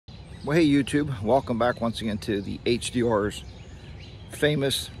Well, hey YouTube, welcome back once again to the HDR's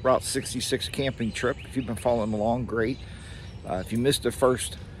famous Route 66 camping trip. If you've been following along, great. If you missed the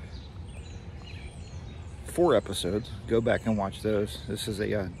first 4 episodes, go back and watch those. This is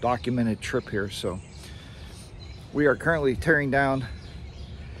a documented trip here. So we are currently tearing down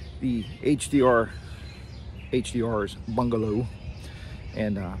the HDR's bungalow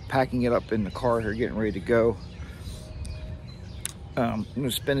and packing it up in the car here, getting ready to go. I'm going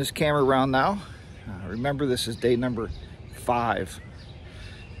to spin this camera around now. Remember, this is day number 5.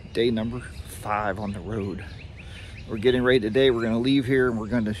 Day number 5 on the road. We're getting ready today. We're going to leave here and we're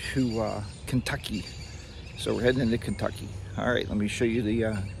going to Kentucky. So we're heading into Kentucky. All right, let me show you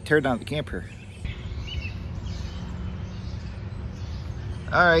the tear down the camp here.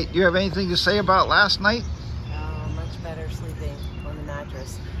 All right, do you have anything to say about last night? Much better sleeping on the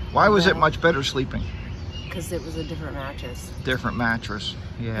mattress. Why was it much better sleeping? Because it was a different mattress. Different mattress,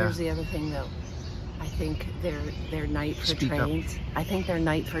 yeah. Here's the other thing though. I think their night for trains. I think their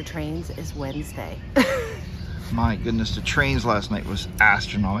night for trains is Wednesday. My goodness, the trains last night was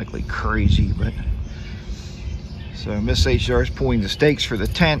astronomically crazy, but so Miss HR is pulling the stakes for the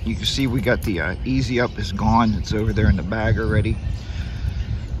tent. You can see we got the easy up is gone. It's over there in the bag already.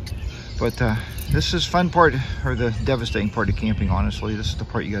 But this is fun part, or the devastating part of camping, honestly. This is the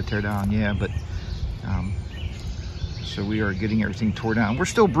part you gotta tear down, yeah, but so we are getting everything tore down. We're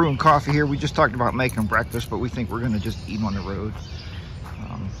still brewing coffee here. We just talked about making breakfast, but we think we're gonna just eat on the road.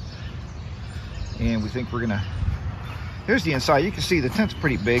 And we think we're gonna, here's the inside. You can see the tent's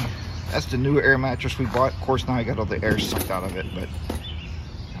pretty big. That's the new air mattress we bought. Of course, now I got all the air sucked out of it, but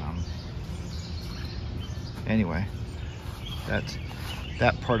anyway, that's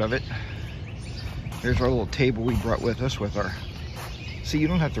that part of it. Here's our little table we brought with us with our, see, you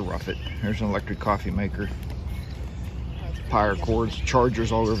don't have to rough it. There's an electric coffee maker. Power cords,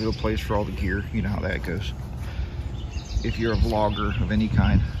 chargers all over the place for all the gear. You know how that goes. If you're a vlogger of any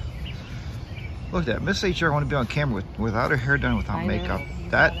kind. Look at that. Miss HR want to be on camera without her hair done, without makeup.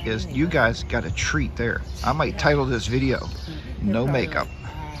 That is, you guys got a treat there. I might title this video, No Makeup.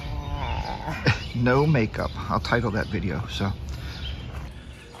 No makeup. I'll title that video, so.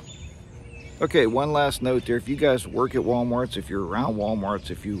 Okay, one last note there. If you guys work at Walmart's, if you're around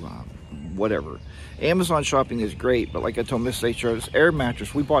Walmart's, if you, whatever. Amazon shopping is great, but like I told Miss HR, this air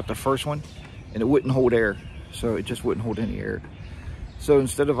mattress, we bought the first one and it wouldn't hold air. So it just wouldn't hold any air. So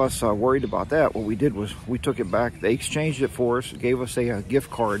instead of us worried about that, what we did was we took it back. They exchanged it for us, gave us a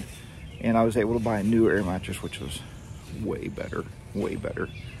gift card, and I was able to buy a new air mattress, which was way better, way better.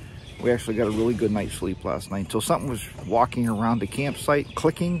 We actually got a really good night's sleep last night until something was walking around the campsite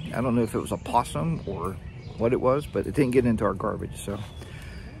clicking. I don't know if it was a possum or what it was, but it didn't get into our garbage. So,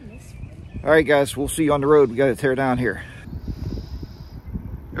 all right, guys, we'll see you on the road. We got to tear down here.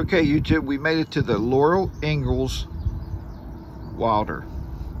 Okay, YouTube, we made it to the Laura Ingalls Wilder.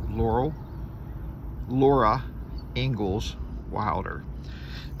 Laura Ingalls Wilder.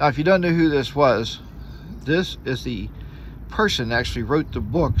 Now, if you don't know who this was, this is the person that actually wrote the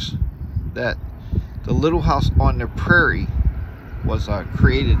books that The Little House on the Prairie was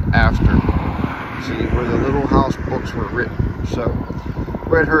created after. See, where the Little House books were written. So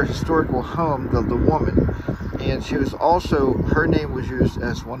we're at her historical home, the woman, and she was also, her name was used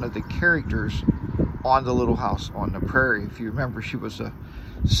as one of the characters on The Little House on the Prairie. If you remember, she was a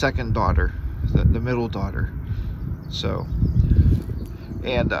second daughter, the middle daughter. So,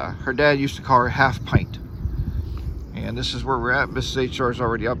 and her dad used to call her Half Pint. And this is where we're at. Mrs. HR is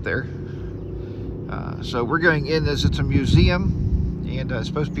already up there. So we're going in as it's a museum, and it's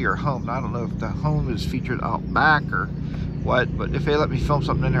supposed to be her home. Now, I don't know if the home is featured out back or what, but if they let me film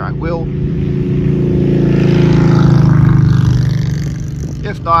something in there, I will.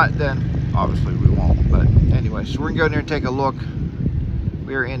 If not, then obviously we won't. But anyway, so we're gonna go in there and take a look.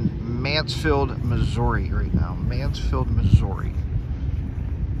 We are in Mansfield, Missouri right now. Mansfield, Missouri.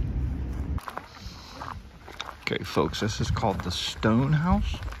 Okay, folks, this is called the Stone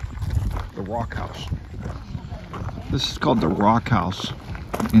House, the Rock House. This is called the Rock House,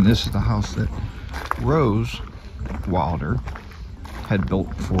 and this is the house that Rose Wilder had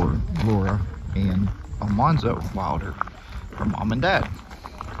built for Laura and Almanzo Wilder, her mom and dad.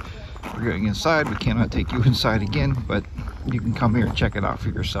 We're going inside. We cannot take you inside again, but you can come here and check it out for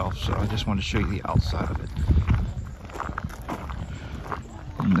yourself. So I just want to show you the outside of it,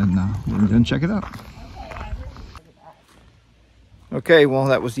 and then we're going to check it out. Okay, well,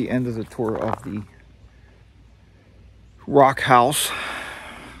 that was the end of the tour of the Rock House.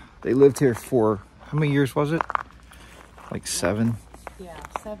 They lived here for, how many years was it? Like 7? Yeah,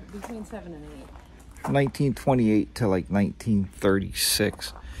 between 7 and 8. 1928 to like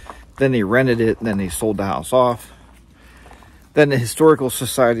 1936. Then they rented it, and then they sold the house off. Then the Historical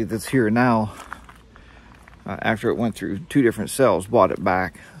Society that's here now, after it went through 2 different sales, bought it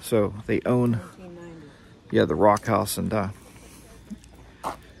back. So they own, yeah, the rock house. And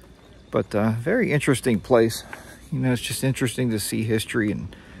but very interesting place. You know, it's just interesting to see history.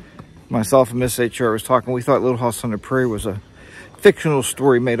 And myself and Miss HR was talking, we thought Little House on the Prairie was a fictional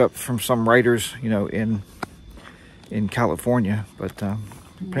story made up from some writers, you know, in California. But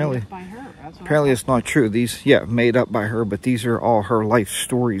apparently it's not true. These, yeah, made up by her, but these are all her life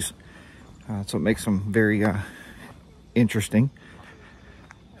stories. So it makes them very interesting.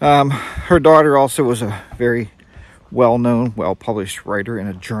 Her daughter also was a very well-known, well-published writer and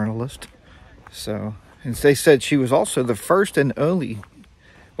a journalist. So, and they said she was also the first and only,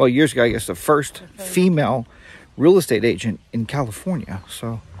 well, years ago, I guess, the first female real estate agent in California.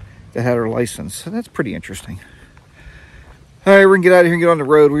 So that had her license. So that's pretty interesting. All right, we're gonna get out of here and get on the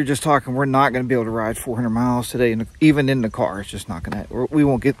road. We were just talking, we're not gonna be able to ride 400 miles today, even in the car. It's just not gonna, we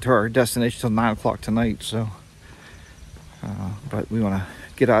won't get to our destination till 9 o'clock tonight. So, but we wanna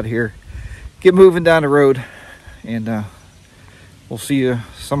get out of here, get moving down the road, and we'll see you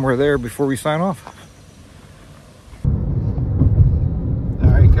somewhere there before we sign off.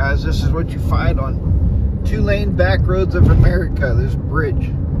 All right, guys, this is what you find on 2-lane back roads of America. This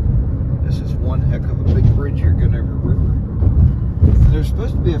bridge. This is one heck of a big bridge here going over a river. There's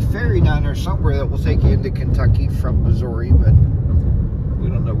supposed to be a ferry down there somewhere that will take you into Kentucky from Missouri, but we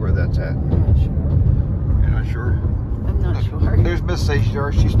don't know where that's at. I'm not sure. You're not sure? I'm not sure. There's Miss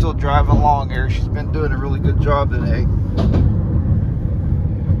HR. She's still driving along here. She's been doing a really good job today. I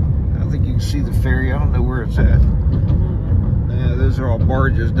don't think you can see the ferry. I don't know where it's at. Yeah, those are all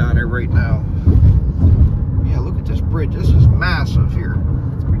barges down there right now. Yeah, look at this bridge. This is massive here.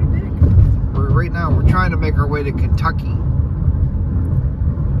 It's pretty big. Right now, we're trying to make our way to Kentucky.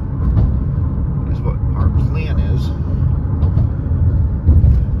 That's what our plan is.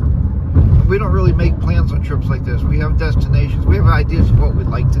 We don't really make plans on trips like this. We have destinations. We have ideas of what we'd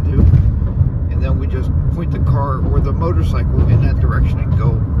like to do. And then we just point the car or the motorcycle in that direction and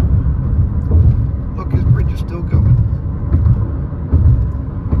go. Look, this bridge is still going.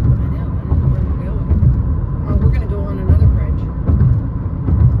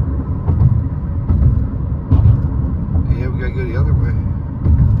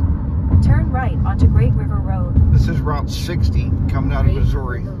 This is Route 60 coming out of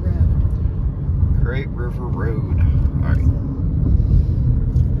Missouri. Great River Road. All right.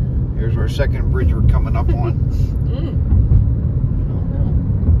 Here's our second bridge we're coming up on.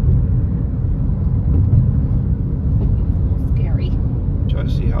 Scary. Try to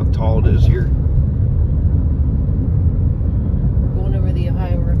see how tall it is here. We're going over the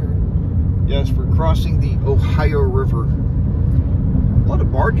Ohio River. Yes, we're crossing the Ohio River. A lot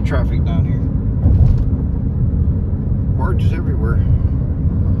of barge traffic down here. Barges everywhere.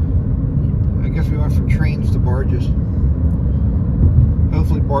 I guess we went from trains to barges.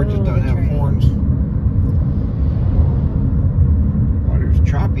 Hopefully barges don't have horns. Water's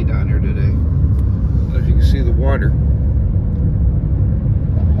choppy down here today. I don't know if you can see the water.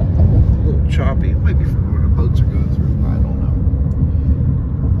 A little choppy. It might be from where the boats are going through. I don't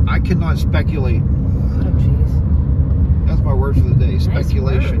know. I cannot speculate. Oh, jeez. That's my word for the day.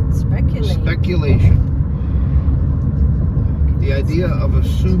 Speculation. Nice word. Speculation. The idea of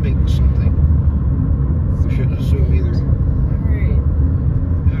assuming something. We shouldn't assume either.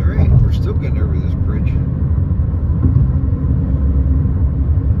 Alright, we're still getting over this bridge.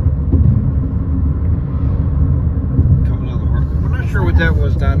 Coming out of the harbor. We're not sure what that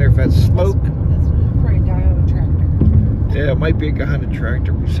was down there, if that's smoke. That's probably a guy on a tractor. Yeah, it might be a guy on a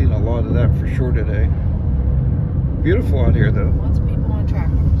tractor. We've seen a lot of that for sure today. Beautiful out here though. Lots of people on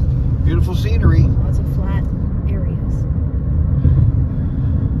tractors. Beautiful scenery. Lots of flat areas.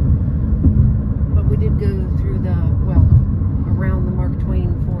 We did go through around the Mark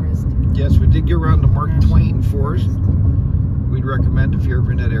Twain Forest. Yes, we did go around the Mark Twain Forest. We'd recommend if you're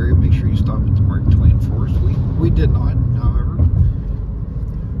ever in that area, make sure you stop at the Mark Twain Forest. We did not, however.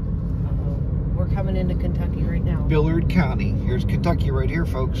 We're coming into Kentucky right now. Billard County. Here's Kentucky right here,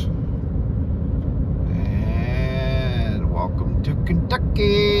 folks. And welcome to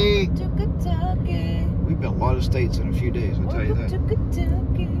Kentucky. To Kentucky. We've been a lot of states in a few days, I'll tell you that. Welcome to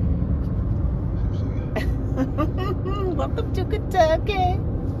Kentucky. Welcome to Kentucky.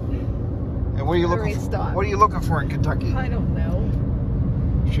 And what are you looking for? What are you looking for in Kentucky? I don't know.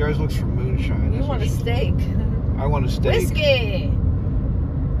 She always looks for moonshine. You want a steak? I want a steak. Whiskey.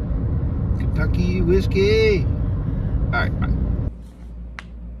 Kentucky whiskey. All right, bye.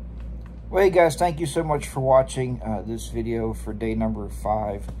 Well, hey guys, thank you so much for watching this video for day number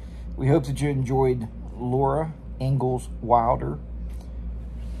 5. We hope that you enjoyed Laura Ingalls Wilder,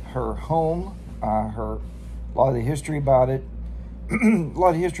 her home, a lot of the history about it, a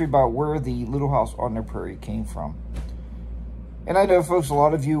lot of history about where the little house on the prairie came from. And I know, folks, a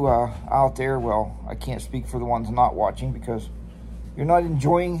lot of you out there, well, I can't speak for the ones not watching because you're not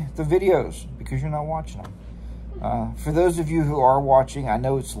enjoying the videos because you're not watching them. For those of you who are watching, I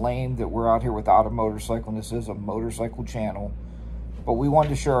know it's lame that we're out here without a motorcycle, and this is a motorcycle channel, but we wanted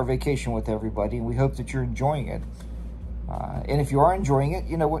to share our vacation with everybody, and we hope that you're enjoying it. And if you are enjoying it,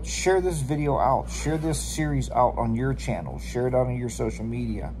 you know what? Share this video out. Share this series out on your channel. Share it out on your social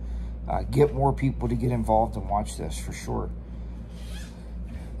media. Get more people to get involved and watch this for sure.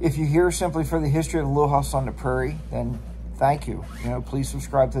 If you're here simply for the history of the little house on the prairie, then thank you. You know, please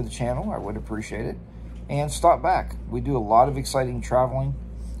subscribe to the channel. I would appreciate it. And stop back. We do a lot of exciting traveling,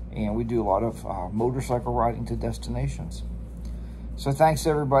 and we do a lot of motorcycle riding to destinations. So thanks,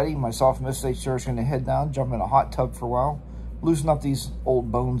 everybody. Myself and Miss H are going to head down, jump in a hot tub for a while, loosen up these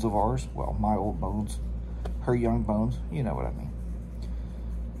old bones of ours. Well, my old bones, her young bones. You know what I mean.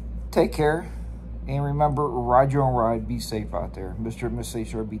 Take care. And remember, ride your own ride. Be safe out there. Mr. and Miss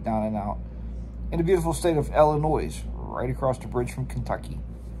H be down and out in the beautiful state of Illinois, right across the bridge from Kentucky.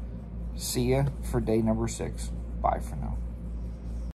 See ya for day number 6. Bye for now.